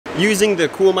using the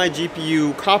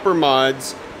CoolMyGPU copper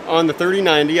mods on the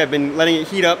 3090. I've been letting it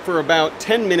heat up for about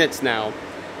 10 minutes now,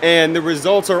 and the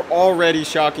results are already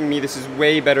shocking me. This is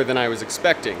way better than I was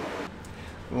expecting.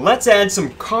 Let's add some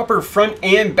copper front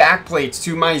and back plates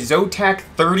to my Zotac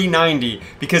 3090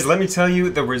 because let me tell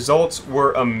you, the results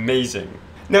were amazing.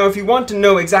 Now, if you want to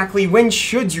know exactly when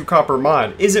should you copper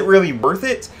mod, is it really worth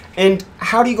it? And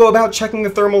how do you go about checking the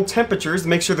thermal temperatures to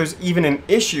make sure there's even an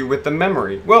issue with the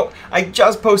memory? Well, I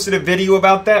just posted a video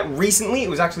about that recently. It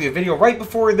was actually a video right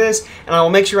before this, and I will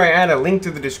make sure I add a link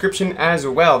to the description as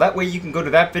well. That way you can go to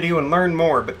that video and learn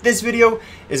more. But this video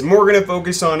is more going to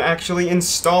focus on actually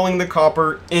installing the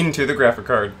copper into the graphic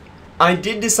card. I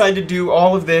did decide to do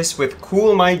all of this with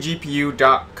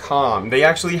CoolMyGPU.com. They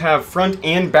actually have front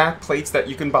and back plates that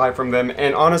you can buy from them,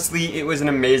 and honestly, it was an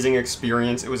amazing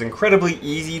experience. It was incredibly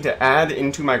easy to add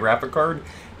into my graphic card,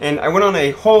 and I went on a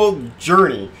whole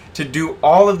journey to do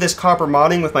all of this copper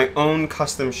modding with my own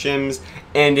custom shims,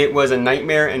 and it was a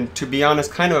nightmare, and to be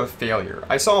honest, kind of a failure.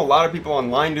 I saw a lot of people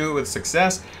online do it with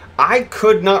success. I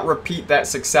could not repeat that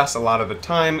success a lot of the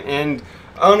time, and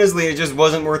honestly, it just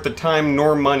wasn't worth the time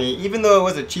nor money. Even though it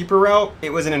was a cheaper route,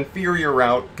 it was an inferior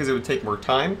route because it would take more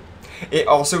time. It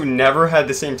also never had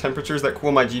the same temperatures that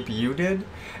CoolMyGPU did.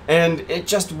 And it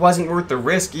just wasn't worth the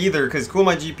risk either because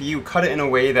CoolMyGPU cut it in a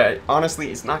way that honestly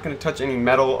it's not going to touch any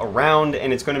metal around,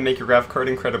 and it's going to make your graphic card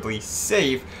incredibly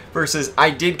safe, versus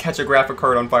I did catch a graphic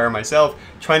card on fire myself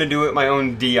trying to do it my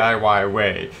own DIY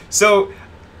way. So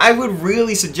I would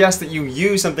really suggest that you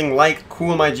use something like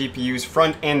CoolMyGPU's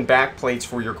front and back plates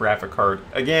for your graphic card.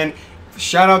 Again,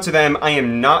 shout out to them. I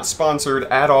am not sponsored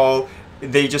at all.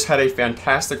 They just had a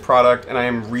fantastic product, and I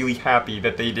am really happy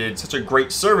that they did such a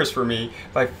great service for me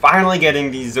by finally getting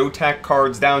these Zotac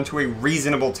cards down to a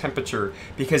reasonable temperature,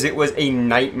 because it was a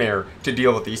nightmare to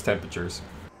deal with these temperatures.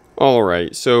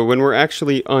 Alright, so when we're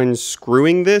actually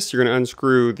unscrewing this, you're going to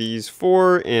unscrew these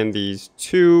 4 and these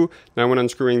 2. Now when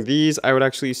unscrewing these, I would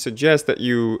actually suggest that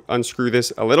you unscrew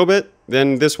this a little bit,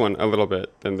 then this one a little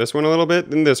bit, then this one a little bit,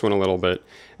 then this one a little bit.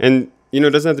 And, you know,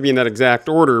 it doesn't have to be in that exact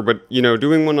order, but, you know,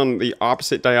 doing one on the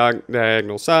opposite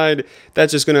diagonal side,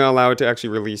 that's just going to allow it to actually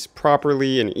release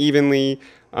properly and evenly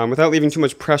without leaving too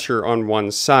much pressure on one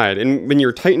side. And when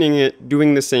you're tightening it,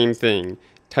 doing the same thing.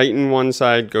 Tighten one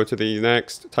side, go to the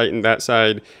next, tighten that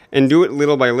side, and do it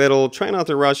little by little. Try not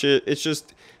to rush it. It's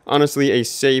just honestly a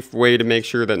safe way to make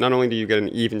sure that not only do you get an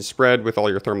even spread with all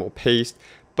your thermal paste,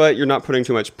 but you're not putting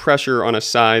too much pressure on a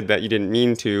side that you didn't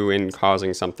mean to and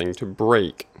causing something to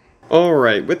break.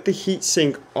 Alright, with the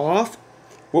heatsink off,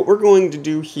 what we're going to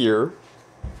do here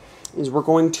is we're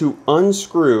going to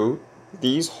unscrew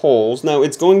these holes. Now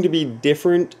it's going to be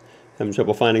different. I'm having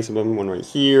trouble finding some of them. One right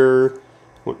here.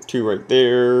 2 right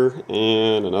there,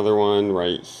 and another one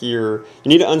right here. You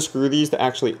need to unscrew these to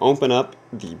actually open up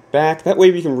the back. That way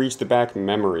we can reach the back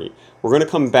memory. We're going to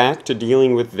come back to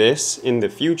dealing with this in the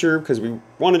future because we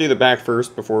want to do the back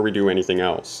first before we do anything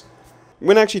else.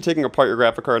 When actually taking apart your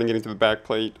graphic card and getting to the back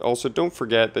plate, also don't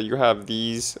forget that you have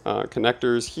these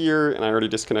connectors here, and I already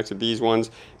disconnected these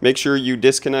ones. Make sure you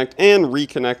disconnect and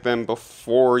reconnect them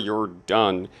before you're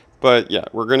done. But yeah,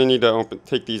 we're going to need to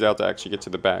take these out to actually get to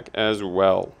the back as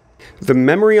well. The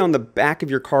memory on the back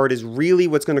of your card is really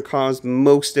what's going to cause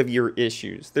most of your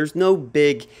issues. There's no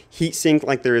big heatsink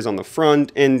like there is on the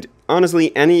front, and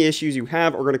honestly, any issues you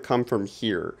have are going to come from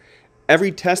here.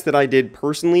 Every test that I did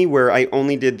personally where I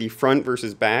only did the front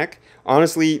versus back,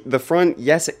 honestly, the front,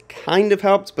 yes, it kind of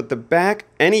helps, but the back,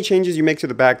 any changes you make to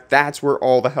the back, that's where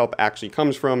all the help actually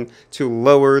comes from to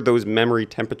lower those memory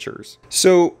temperatures.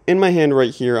 So in my hand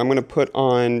right here, I'm going to put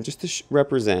on, just to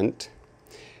represent,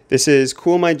 this is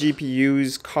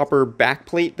CoolMyGPU's copper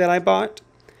backplate that I bought.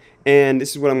 And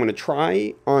this is what I'm going to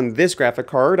try on this graphic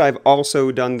card. I've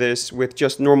also done this with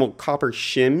just normal copper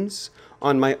shims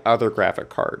on my other graphic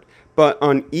card. But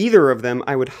on either of them,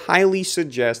 I would highly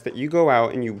suggest that you go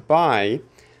out and you buy,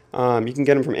 you can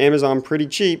get them from Amazon pretty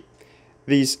cheap,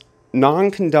 these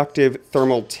non-conductive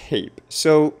thermal tape.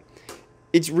 So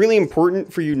it's really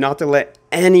important for you not to let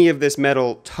any of this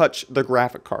metal touch the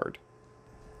graphic card.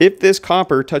 If this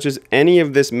copper touches any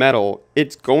of this metal,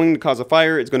 it's going to cause a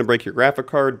fire, it's going to break your graphic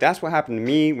card. That's what happened to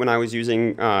me when I was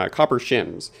using copper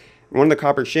shims. One of the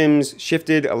copper shims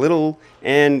shifted a little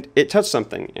and it touched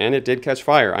something and it did catch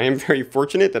fire. I am very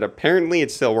fortunate that apparently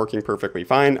it's still working perfectly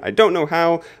fine. I don't know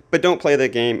how, but don't play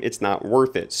that game. It's not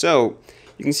worth it. So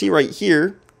you can see right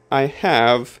here, I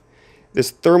have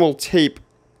this thermal tape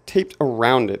taped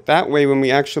around it. That way when we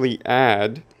actually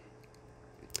add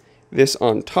this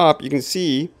on top, you can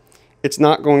see it's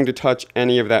not going to touch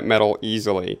any of that metal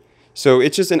easily. So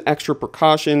it's just an extra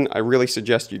precaution. I really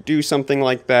suggest you do something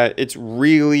like that. It's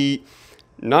really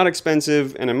not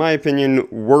expensive, and in my opinion,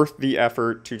 worth the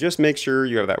effort to just make sure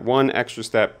you have that one extra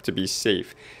step to be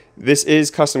safe. This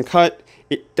is custom cut.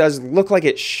 It does look like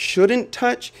it shouldn't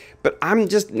touch, but I'm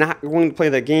just not going to play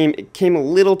that game. It came a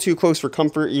little too close for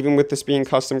comfort, even with this being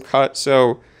custom cut,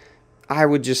 so I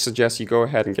would just suggest you go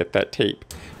ahead and get that tape.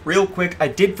 Real quick, I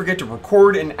did forget to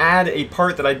record and add a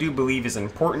part that I do believe is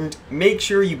important. Make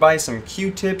sure you buy some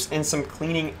Q-tips and some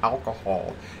cleaning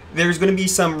alcohol. There's going to be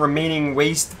some remaining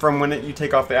waste from when you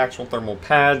take off the actual thermal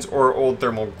pads or old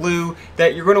thermal glue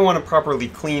that you're going to want to properly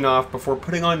clean off before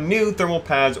putting on new thermal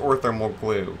pads or thermal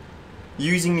glue.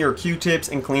 Using your Q-tips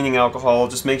and cleaning alcohol,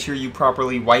 just make sure you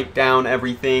properly wipe down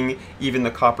everything, even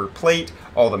the copper plate,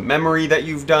 all the memory that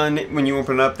you've done when you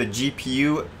open up the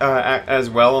GPU as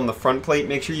well on the front plate.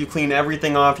 Make sure you clean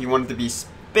everything off. You want it to be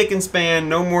spick and span,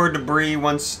 no more debris.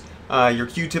 Once your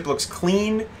Q-tip looks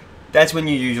clean, that's when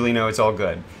you usually know it's all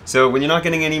good. So when you're not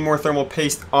getting any more thermal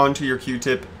paste onto your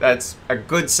Q-tip, that's a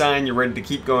good sign you're ready to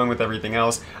keep going with everything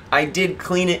else. I did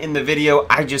clean it in the video,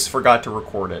 I just forgot to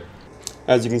record it.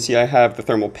 As you can see, I have the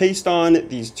thermal paste on.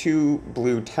 These two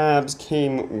blue tabs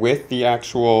came with the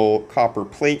actual copper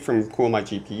plate from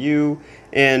CoolMyGPU.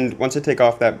 And once I take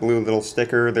off that blue little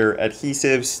sticker, they're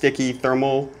adhesive, sticky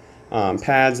thermal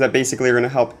pads that basically are going to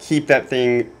help keep that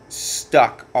thing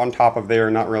stuck on top of there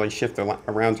and not really shift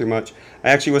around too much.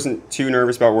 I actually wasn't too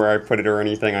nervous about where I put it or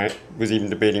anything. I was even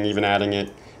debating even adding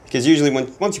it, because usually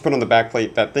once you put on the back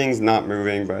plate, that thing's not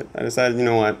moving. But I decided, you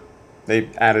know what, they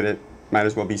added it, might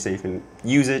as well be safe and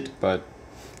use it. But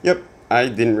yep, I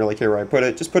didn't really care where I put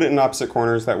it. Just put it in opposite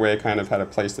corners. That way I kind of had a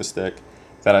place to stick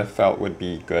that I felt would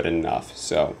be good enough.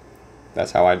 So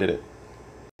that's how I did it.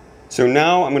 So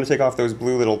now I'm going to take off those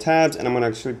blue little tabs and I'm going to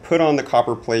actually put on the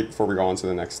copper plate before we go on to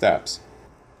the next steps.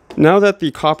 Now that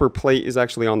the copper plate is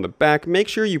actually on the back, make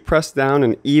sure you press down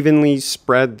and evenly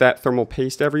spread that thermal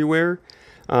paste everywhere.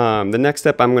 The next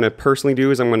step I'm going to personally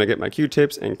do is I'm going to get my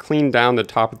Q-tips and clean down the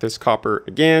top of this copper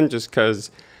again, just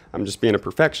because I'm just being a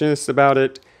perfectionist about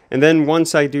it. And then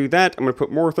once I do that, I'm going to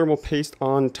put more thermal paste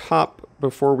on top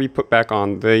before we put back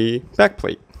on the back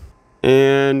plate.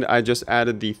 And I just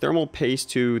added the thermal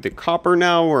paste to the copper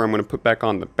now, where I'm going to put back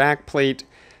on the back plate.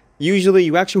 Usually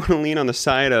you actually want to lean on the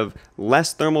side of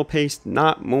less thermal paste,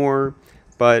 not more,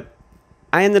 but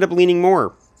I ended up leaning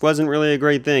more. Wasn't really a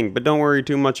great thing, but don't worry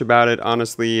too much about it.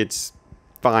 Honestly, it's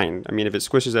fine. I mean, if it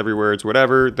squishes everywhere, it's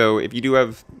whatever. Though if you do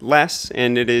have less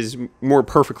and it is more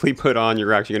perfectly put on,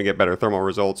 you're actually going to get better thermal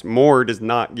results. More does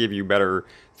not give you better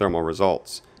thermal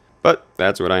results, but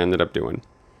that's what I ended up doing.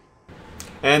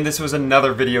 And this was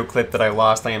another video clip that I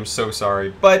lost. I am so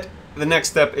sorry. But the next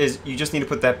step is you just need to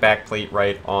put that back plate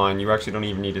right on. You actually don't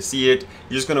even need to see it.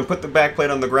 You're just going to put the back plate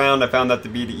on the ground. I found that to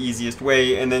be the easiest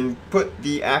way. And then put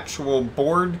the actual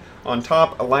board on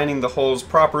top, aligning the holes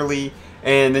properly.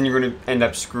 And then you're going to end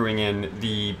up screwing in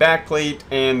the back plate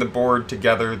and the board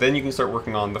together. Then you can start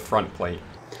working on the front plate.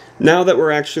 Now that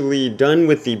we're actually done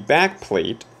with the back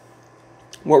plate,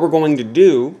 what we're going to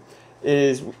do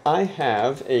is I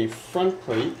have a front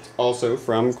plate also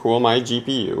from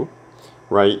CoolMyGPU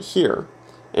right here.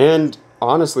 And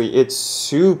honestly, it's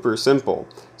super simple.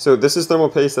 So this is thermal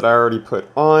paste that I already put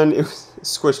on. It was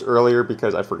squished earlier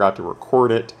because I forgot to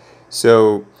record it.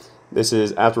 So this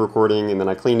is after recording, and then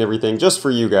I cleaned everything just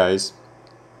for you guys.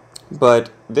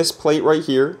 But this plate right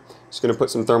here, just going to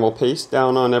put some thermal paste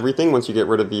down on everything once you get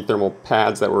rid of the thermal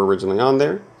pads that were originally on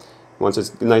there. Once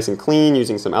it's nice and clean,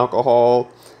 using some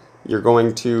alcohol, you're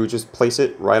going to just place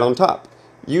it right on top.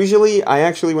 Usually,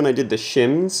 when I did the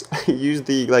shims, I used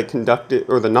the conductive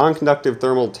or the non-conductive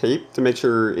thermal tape to make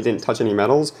sure it didn't touch any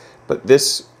metals. But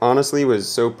this honestly was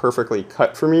so perfectly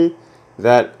cut for me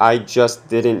that I just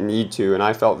didn't need to, and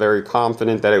I felt very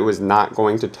confident that it was not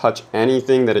going to touch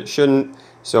anything that it shouldn't.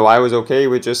 So I was okay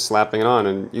with just slapping it on,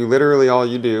 and you literally all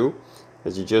you do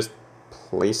is you just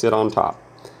place it on top.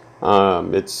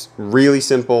 It's really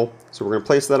simple. So we're going to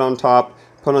place that on top.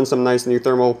 Put on some nice new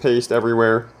thermal paste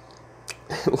everywhere,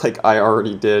 like I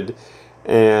already did,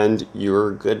 and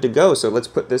you're good to go. So let's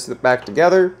put this back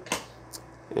together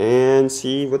and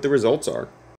see what the results are.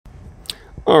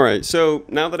 Alright, so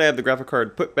now that I have the graphic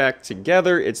card put back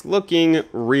together, it's looking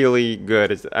really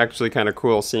good. It's actually kind of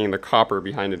cool seeing the copper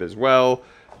behind it as well.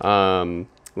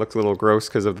 Looks a little gross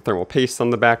because of the thermal paste on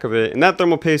the back of it. And that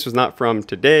thermal paste was not from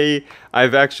today.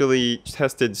 I've actually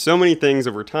tested so many things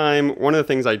over time. One of the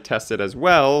things I tested as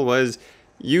well was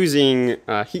using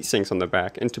heat sinks on the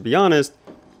back. And to be honest,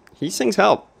 heat sinks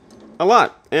help a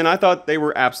lot. And I thought they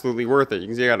were absolutely worth it. You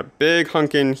can see I got a big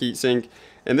hunkin' heat sink.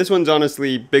 And this one's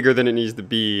honestly bigger than it needs to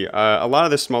be. A lot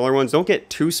of the smaller ones don't get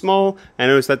too small. I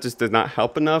noticed that just does not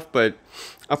help enough, but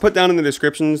I'll put down in the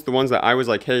descriptions the ones that I was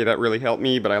like, hey, that really helped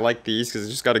me, but I like these because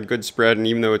it's just got a good spread, and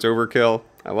even though it's overkill,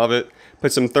 I love it.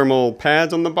 Put some thermal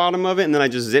pads on the bottom of it, and then I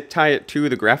just zip tie it to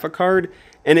the graphic card,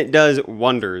 and it does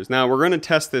wonders. Now, we're going to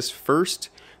test this first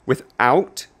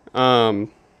without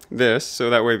this, so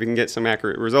that way we can get some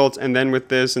accurate results, and then with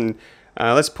this, and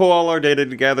let's pull all our data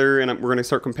together, and we're going to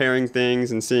start comparing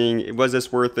things and seeing, was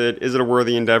this worth it? Is it a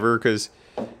worthy endeavor? Because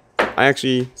I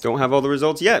actually don't have all the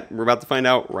results yet. We're about to find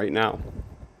out right now.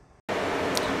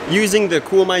 Using the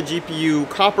CoolMyGPU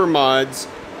copper mods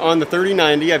on the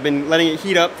 3090, I've been letting it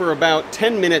heat up for about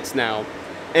 10 minutes now,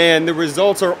 and the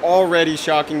results are already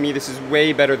shocking me. This is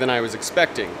way better than I was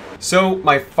expecting. So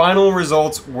my final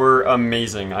results were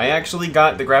amazing. I actually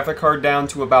got the graphic card down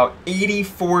to about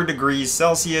 84 degrees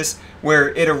Celsius,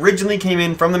 where it originally came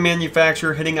in from the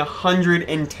manufacturer hitting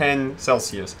 110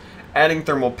 Celsius. Adding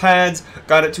thermal pads,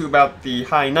 got it to about the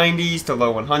high 90s to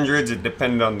low 100s, it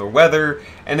depended on the weather.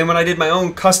 And then when I did my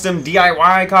own custom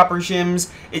DIY copper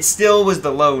shims, it still was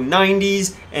the low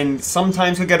 90s, and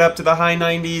sometimes would get up to the high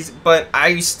 90s, but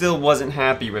I still wasn't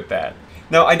happy with that.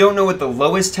 Now, I don't know what the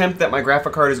lowest temp that my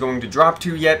graphic card is going to drop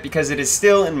to yet, because it is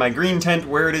still in my green tent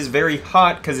where it is very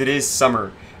hot because it is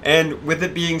summer. And with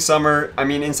it being summer, I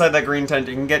mean, inside that green tent,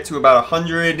 it can get to about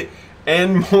 100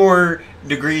 and more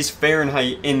degrees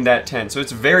Fahrenheit in that tent, so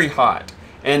it's very hot.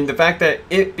 And the fact that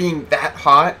it being that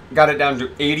hot got it down to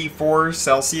 84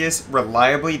 Celsius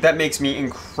reliably, that makes me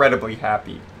incredibly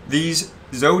happy. These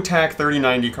Zotac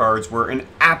 3090 cards were an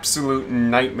absolute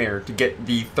nightmare to get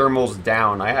the thermals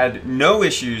down. I had no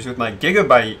issues with my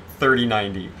Gigabyte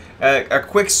 3090. A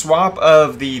quick swap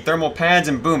of the thermal pads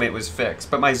and boom, it was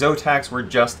fixed. But my Zotacs were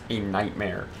just a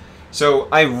nightmare. So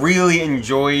I really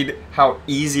enjoyed how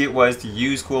easy it was to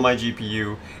use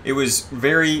CoolMyGPU. It was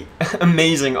very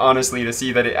amazing, honestly, to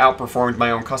see that it outperformed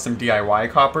my own custom DIY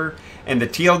copper. And the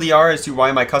TLDR as to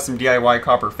why my custom DIY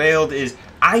copper failed is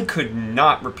I could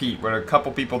not repeat what a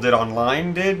couple people did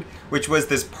online did, which was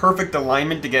this perfect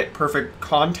alignment to get perfect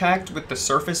contact with the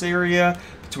surface area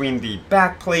between the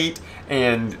back plate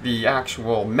and the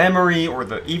actual memory,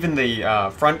 or even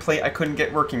the front plate I couldn't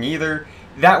get working either.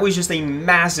 That was just a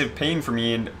massive pain for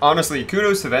me, and honestly,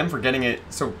 kudos to them for getting it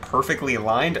so perfectly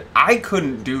aligned. I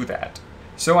couldn't do that.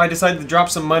 So I decided to drop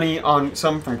some money on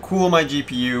some from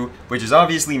CoolMyGPU, which is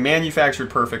obviously manufactured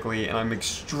perfectly, and I'm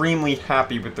extremely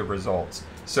happy with the results.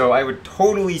 So I would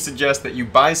totally suggest that you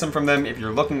buy some from them if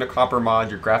you're looking to copper mod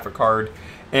your graphic card.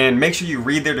 And make sure you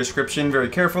read their description very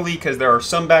carefully, because there are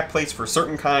some backplates for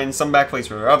certain kinds, some backplates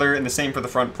for other, and the same for the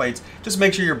front plates. Just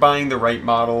make sure you're buying the right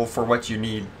model for what you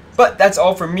need. But that's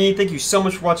all from me. Thank you so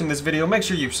much for watching this video. Make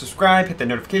sure you subscribe, hit the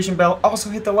notification bell, also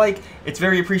hit the like. It's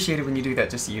very appreciated when you do that,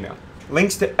 just so you know.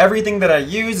 Links to everything that I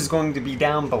use is going to be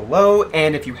down below,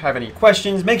 and if you have any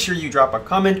questions, make sure you drop a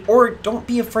comment, or don't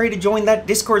be afraid to join that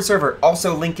Discord server,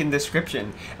 also link in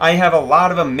description. I have a lot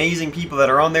of amazing people that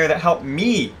are on there that help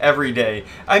me every day.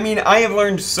 I mean, I have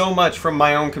learned so much from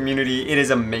my own community, it is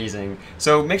amazing.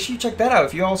 So make sure you check that out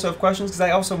if you also have questions, because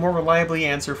I also more reliably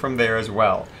answer from there as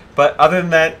well. But other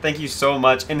than that, thank you so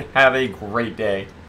much, and have a great day.